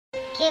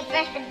Get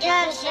fresh for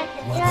drugs, fresh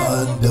for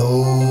drugs.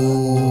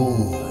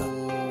 Hundoe,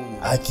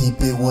 I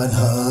keep it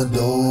 100.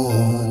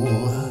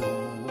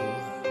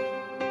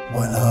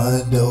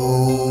 100,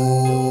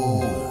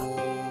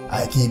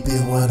 I keep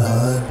it 100.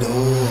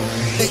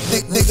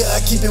 Nigga,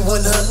 I keep it 100.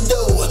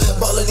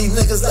 Ballin' these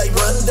niggas like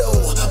Rondo.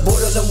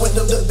 Board on the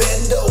window, the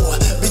bando.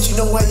 Bitch, you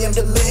know I am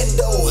the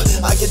mando.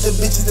 I get the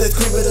bitches that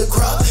cream of the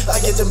crop. I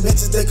get them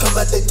bitches that come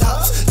out their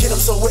tops. Get them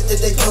so wet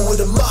that they come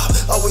with a mop.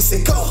 Always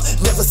say go,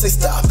 never say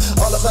stop.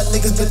 All of my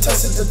niggas been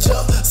touching the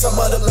jump. Some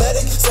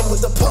automatic, some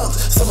with the pump.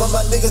 Some of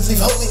my niggas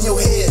leave hole in your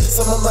head.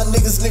 Some of my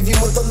niggas leave you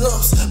with the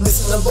lumps.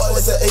 Missing the ball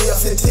is an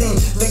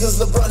AR-15.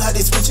 Niggas LeBron, how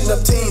they switching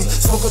up teams.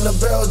 Smoke on the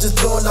barrel, just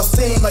blowing off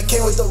steam. I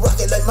came with the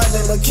rocket like my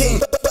name a king.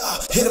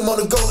 Hit him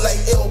on the go like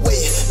Elway.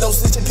 No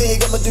snitching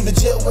pig, I'ma do the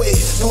jail way.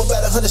 Do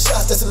about 100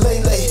 shots, that's a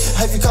melee.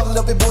 Have you calling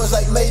up your boys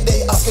like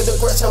Mayday? Oscar the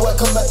Gretsch, how I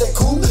come out that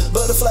cool.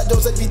 Butterfly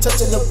doors, they be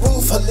touching the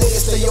roof. Her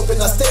legs stay open,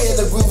 I stay in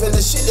the groove. And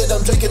the shit that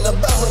I'm drinking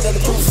about,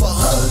 100 proof for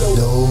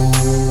Hundoe.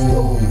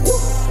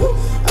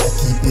 I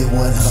keep it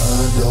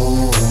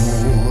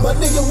 100. My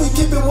nigga, we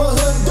keep it 100. 100.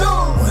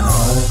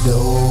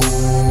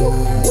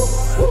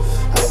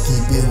 I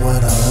keep it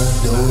 100.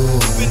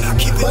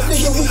 My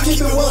nigga, we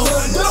keep it 100.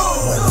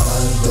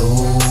 100.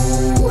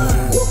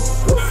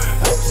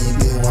 I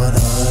keep it 100.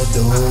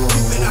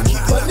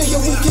 My nigga,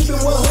 we keep it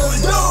 100.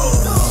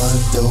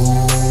 100.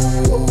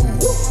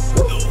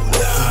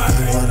 I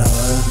keep it 100.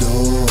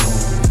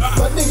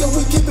 My nigga,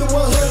 we keep it 100.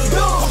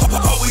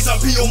 Always I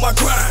be on my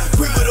grind,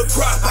 cream of the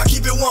crop, I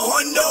keep it 100.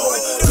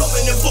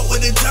 Coming and fuck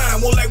with the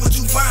time, won't like what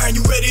you find,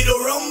 you ready to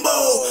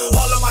rumble.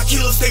 All of my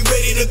killers stay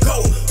ready to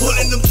go,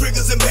 pulling them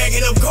triggers and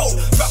bagging up gold,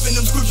 dropping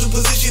them scriptures,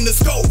 position to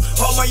scope.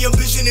 All my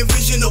ambition and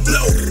vision to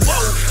blow.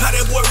 Whoa, how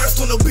that boy rest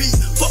on the beat,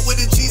 fuck with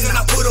the G's and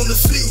I put on the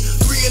sleep.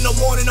 3 in the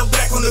morning, I'm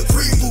back on the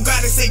creep.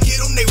 Bugatti say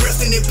get them, they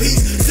resting in peace.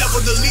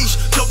 Sever the leash,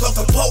 jumped off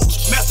the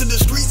poach, master the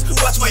streets,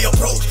 watch my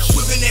approach.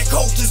 Whipping that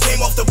coach, just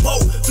came off the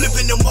boat,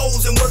 flipping them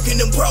hoes and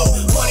working them pro.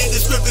 Running the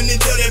script and then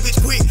tell that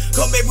bitch quick,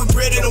 come back with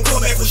bread and don't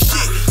come back for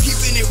shit.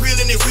 Keeping it real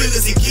and it real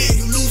as it get.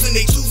 You losing,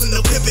 they choosing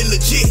the pimpin'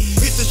 legit.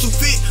 Hit the shoe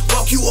fit,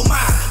 walk you a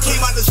mile.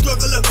 Came out the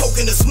struggle, a coke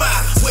and a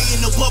smile. Way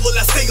in the bubble,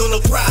 I stay on the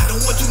pride.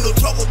 Don't want you no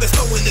trouble, best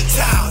throw in the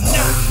towel.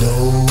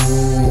 Hundoe,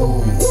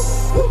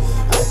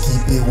 I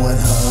keep it 100.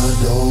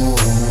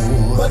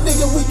 My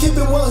nigga, we keep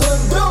it 100. 100.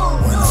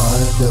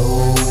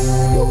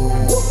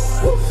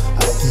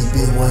 I keep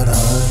it 100.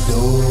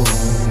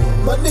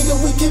 My nigga,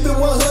 we keep it 100.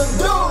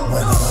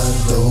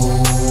 100.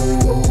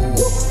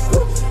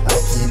 I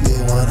keep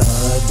it 100.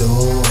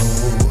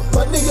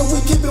 My nigga, we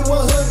keep it 100.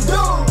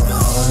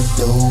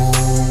 100.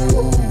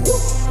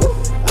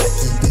 I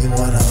keep it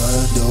 100.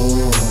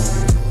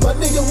 My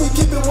nigga, we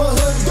keep it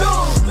 100.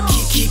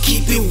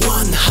 Keep it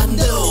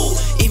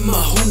 100,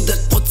 immer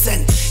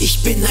 100%.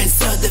 Ich bin ein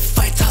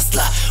Certified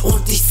Hustler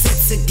und ich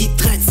setze die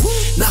Trends.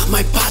 Nach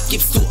meinem Part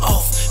gibst du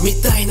auf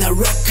mit deiner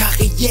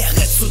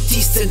Rap-Karriere.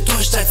 Zutiefst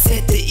enttäuscht, als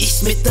hätte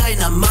ich mit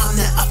deiner Mama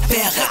eine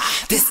Affäre.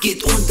 Das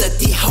geht unter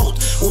die Haut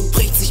und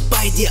bringt sich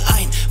bei dir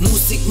ein.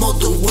 Musik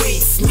Motto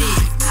waste me,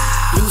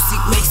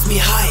 Musik makes me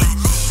high.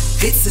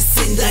 Ritz es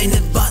in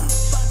deine Wand,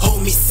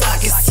 Homie,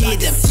 sag es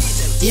jedem.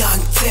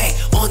 Young Tag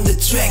on the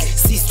track,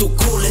 siehst du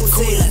Kohle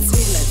zählen.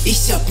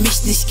 Ich hab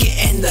mich nicht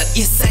geändert,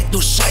 ihr seid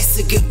nur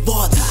scheiße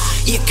geworden.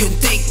 Ihr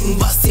könnt denken,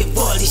 was ihr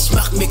wollt, ich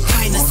mach mir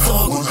keine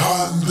Sorgen.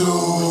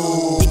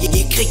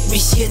 Ihr kriegt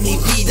mich hier nie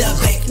wieder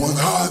weg.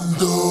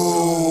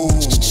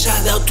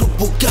 Shout out to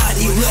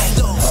Bugatti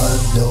Red.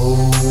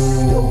 Hundoe,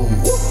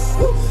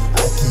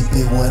 I keep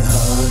it 100.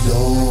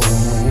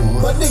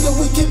 My nigga,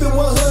 we keep it 100.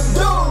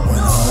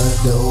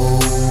 100.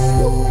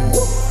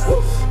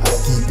 I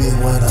keep it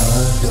 100.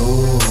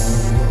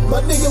 My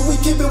nigga, we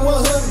keep it 100.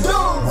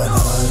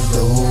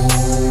 100.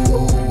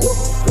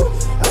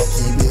 I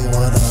keep it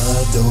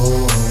 100.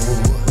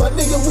 My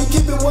nigga, we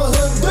keep it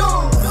 100.